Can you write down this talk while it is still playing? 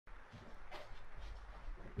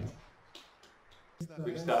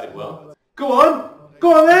We've started well. Go on!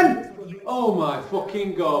 Go on then! Oh my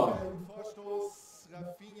fucking god.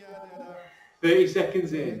 30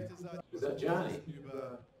 seconds in. Was that Johnny?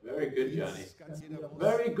 Very good, Johnny.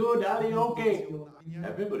 Very good, Ali. Okay.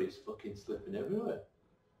 Everybody's fucking slipping everywhere.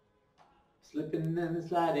 Slipping and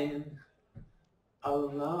sliding all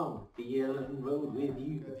along the yellow road with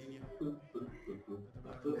you.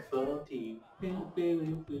 Foot 14.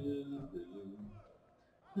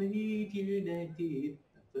 Leeds United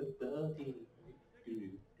Football Club.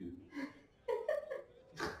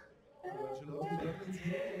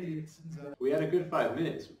 We had a good 5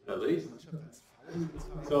 minutes, at least.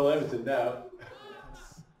 It's all Everton now.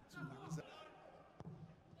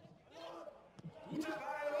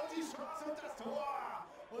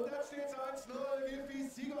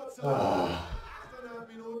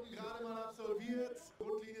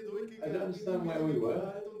 I don't understand where we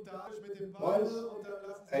were. Why is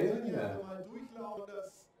Alien there?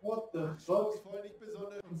 What the fuck?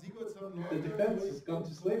 The defence has gone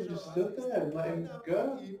to sleep, just stood there and let him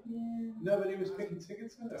go. Nobody was picking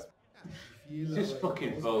tickets with him. He's just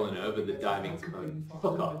fucking falling over the diving cunt.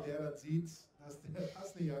 Fuck off.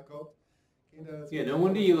 Yeah, no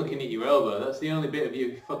wonder you're looking at your elbow. That's the only bit of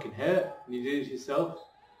you fucking hurt. And you do it yourself.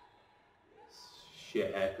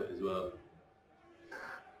 Shit haircut as well.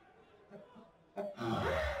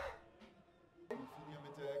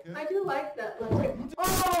 I do like that. Like,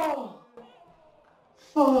 oh!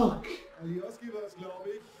 Fuck!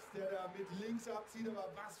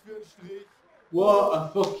 What a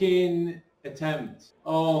fucking attempt.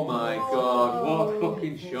 Oh my god, what a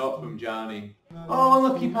fucking shot from Johnny. Oh,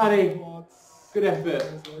 unlucky Paddy. Good effort.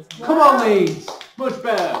 Come on, Leeds. Much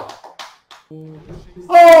better.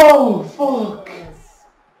 Oh, fuck.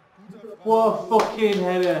 What a fucking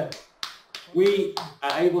header. We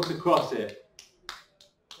are able to cross it.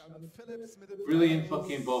 Brilliant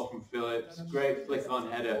fucking ball from Phillips. Great flick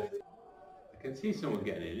on header. I can see someone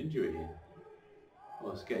getting an injury here.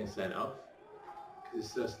 Or it's getting sent off. Because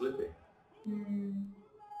it's so slippy.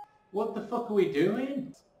 What the fuck are we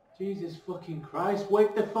doing? Jesus fucking Christ.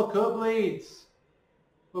 Wake the fuck up, Leeds.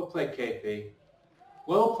 Well played, KP.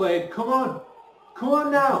 Well played. Come on. Come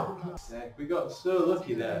on now. We got so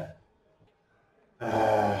lucky there.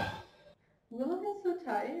 we're looking so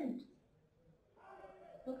tired.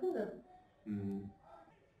 Look at them.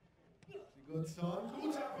 Sigurdsson,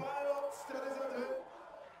 guter Ball und dann ist er drin.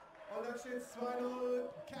 Und dann steht es 2-0.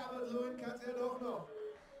 Calvert-Lewin kann es ja doch noch.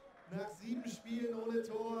 Nach 7 Spielen ohne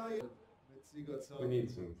Tor. Mit Sigurdsson. We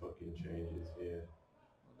need some fucking changes here.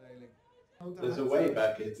 There's a way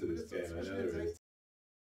back into this game, I know there is.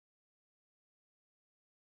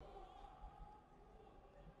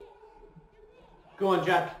 Go on,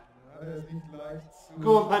 Jack.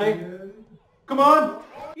 Go on, Paddy. Come on!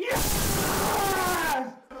 Yes!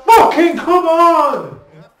 Fucking come on!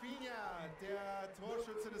 Rafinha, der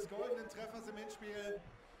Torschütze des goldenen Treffers im Hinspiel.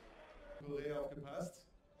 Korea aufgepasst.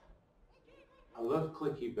 I love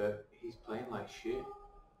Clicky, but he's playing like shit.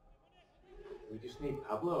 We just need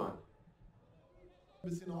Pablo on.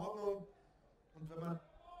 Bisschen Ordnung. Und wenn man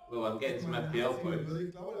well, I'm getting some FPL points.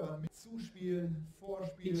 ich glaube, da war mit Zuspielen,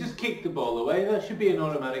 Vorspielen. He just kicked the ball away. That should be an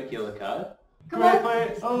automatic yellow card. Come Great on.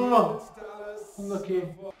 play. Oh, unlucky.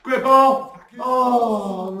 Great ball.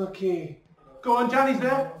 Oh, unlucky. Go on, Johnny's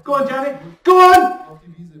there. Go on, Johnny. Go on. Auf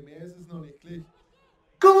die Wiese, mehr ist es noch nicht. Klick.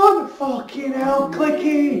 Go on. Fucking hell,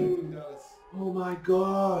 Clicky. Oh my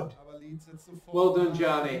god. Aber Leeds jetzt sofort. Well done,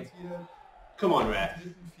 Johnny. Come on, ref.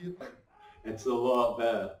 It's a lot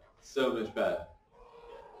better. So much better.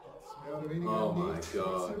 Oh my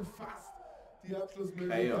god.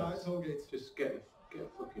 Chaos. Just get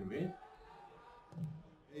fucking rid.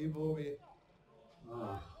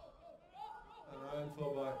 Oh.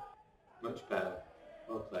 Much better.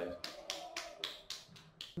 Well played.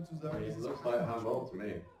 It looks like handball to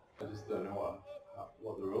me. I just don't know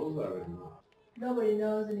what the rules are anymore. Nobody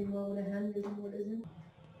knows anymore what a hand is and what isn't.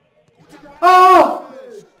 Oh!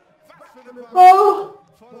 Oh!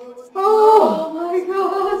 Oh my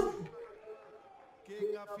god!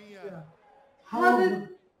 How did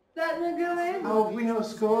that not go in? How have we not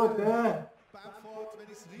scored there?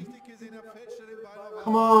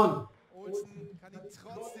 Come on!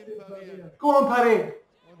 Go on, Paddy!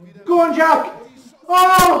 Go on, Jack!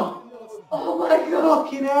 Oh! Oh my god!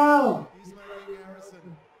 Fucking hell!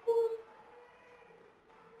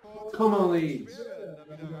 Come on, Leeds!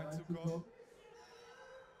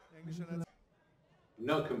 I'm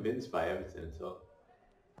not convinced by Everton at all.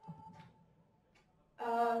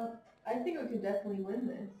 I think we could definitely win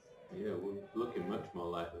this. Yeah, we're looking much more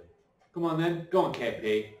likely. Come on then, go on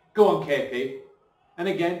KP. Go on KP. And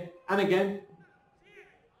again, and again.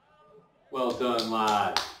 Well done,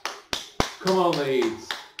 lad. Come on, Leeds.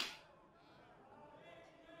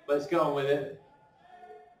 Let's get on with it.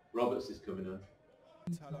 Roberts is coming on.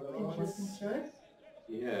 Interesting choice.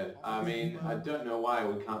 Yeah, I mean, I don't know why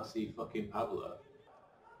we can't see fucking Pablo.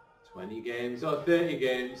 20 games or 30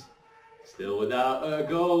 games, still without a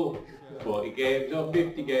goal. 40 games or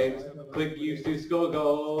 50 games, Click used to score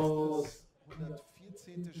goals.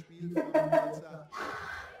 114. Spiel von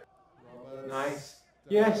Nice.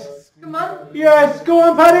 Yes. Come on. Yes, go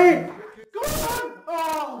on, Paddy. Go on.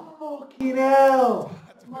 Oh, fucking hell.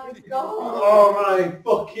 My God. Oh my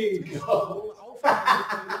fucking God.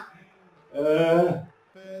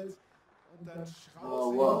 Oh,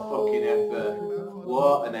 what a fucking effort.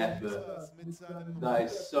 What an effort. That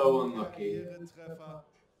is so unlucky.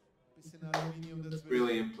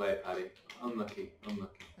 Brilliant play, Paddy. Unlucky,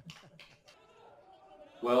 unlucky.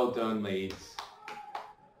 Well done, Leeds.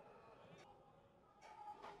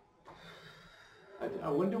 I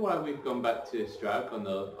wonder why we've gone back to strike on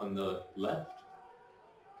the left.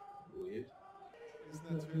 Weird.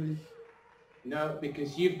 No,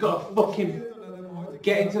 because you've got to fucking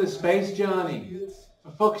get into the space, Johnny.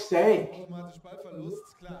 For fuck's sake.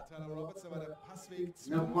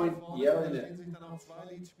 No point yelling at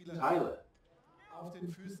Tyler.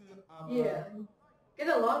 Yeah. Get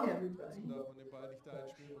along, everybody.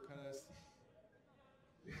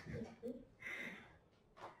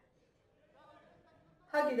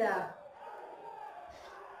 Hug it out.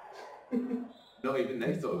 Not even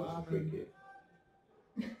they thought it was a free kick.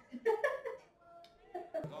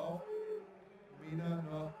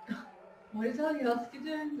 What is Alioski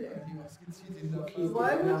doing there?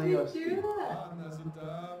 Why would he do that?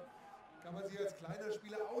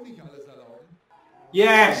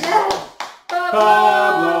 Yes! Yes!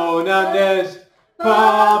 Pablo Hernandez!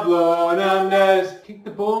 Pablo Hernandez! Kick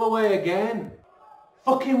the ball away again.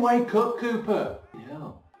 Fucking wake up, Cooper.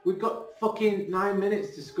 Yeah. We've got fucking 9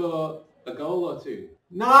 minutes to score a goal or two.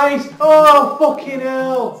 Nice! Oh, fucking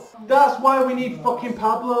hell! That's why we need fucking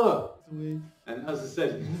Pablo. And as I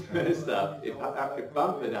said in the first half, if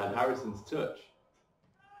Bamford had Harrison's touch,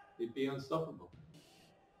 he'd be unstoppable.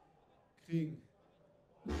 He's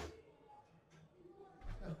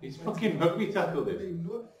fucking rugby tackled him.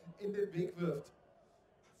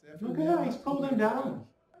 Look at that, he's pulled him down.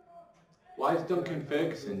 Why is Duncan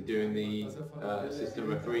Ferguson doing the assistant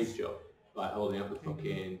referee's job by holding up the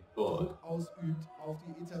fucking board?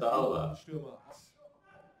 Start over.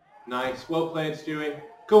 Nice, well played, Stewie.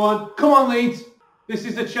 Go on, come on, Leeds. This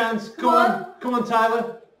is the chance. Come on,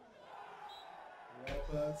 Tyler.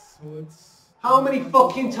 How many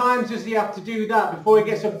fucking times does he have to do that before he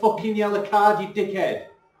gets a fucking yellow card, you dickhead?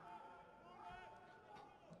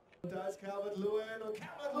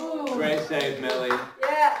 Ooh. Great save, Melly.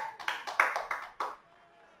 Yeah.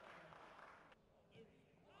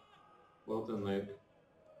 Well done, Luke.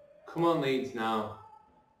 Come on, Leeds now.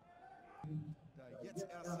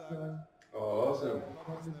 Oh, awesome.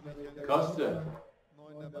 Costa.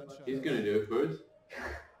 He's going to do it for us.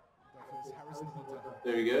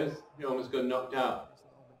 There he goes. He almost got knocked out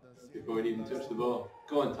before he'd even touched the ball.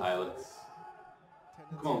 Go on, Tyler.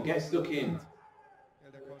 Come on, get stuck in.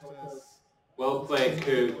 Well played,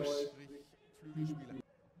 Coops.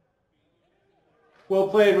 Well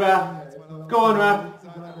played, Raph. Go on, Raph.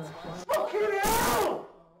 Fucking hell!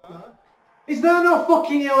 Is that not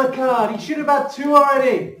fucking yellow card? He should have had 2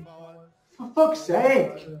 already. For fuck's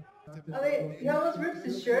sake. I mean, he almost rips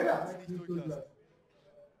his shirt off.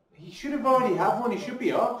 He should have already had one. He should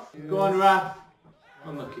be off. Go on, Raph.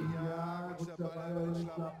 Unlucky.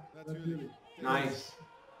 Nice.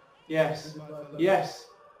 Yes. Yes.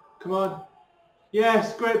 Come on.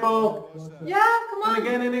 Yes, great ball. Yeah, come on. And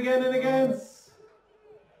again, and again, and again.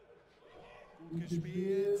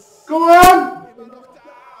 Go on!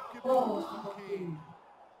 Oh.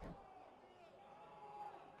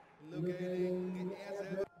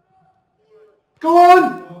 Go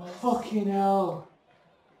on! Fucking hell.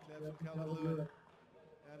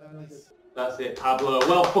 That's it, Pablo.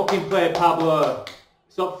 Well fucking played, Pablo.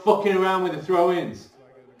 Stop fucking around with the throw-ins.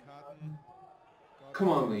 Come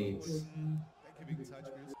on, Leeds.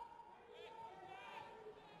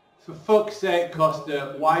 For fuck's sake,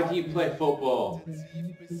 Costa, why do you play football?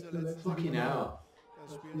 Fucking hell.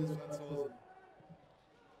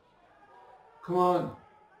 Come on.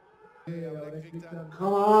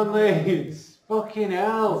 Come on, Leeds. Fucking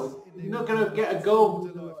hell. You're not going to get a goal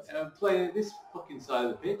playing this fucking side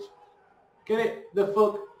of the pitch. Get it the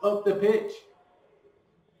fuck up the pitch.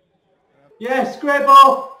 Yes, great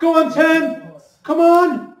ball. Go on, Tim. Come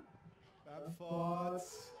on.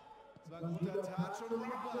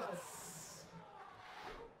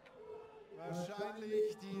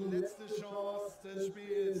 Wahrscheinlich die letzte Chance des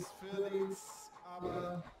Spiels für Leeds,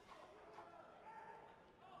 aber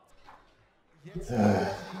jetzt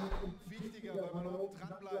wichtiger, weil man oben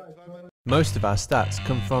dran bleibt, weil man Most of our stats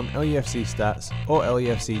come from LUFC Stats or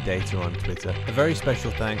LUFC Data on Twitter. A very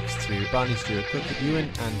special thanks to Barney Stewart Cook, Ewan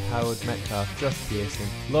and Howard Metcalf, Josh Pearson,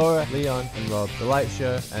 Laura, Leon and Rob, The Light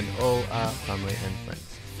Show and all our family and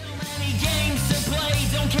friends. So many games to play,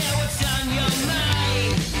 don't care what's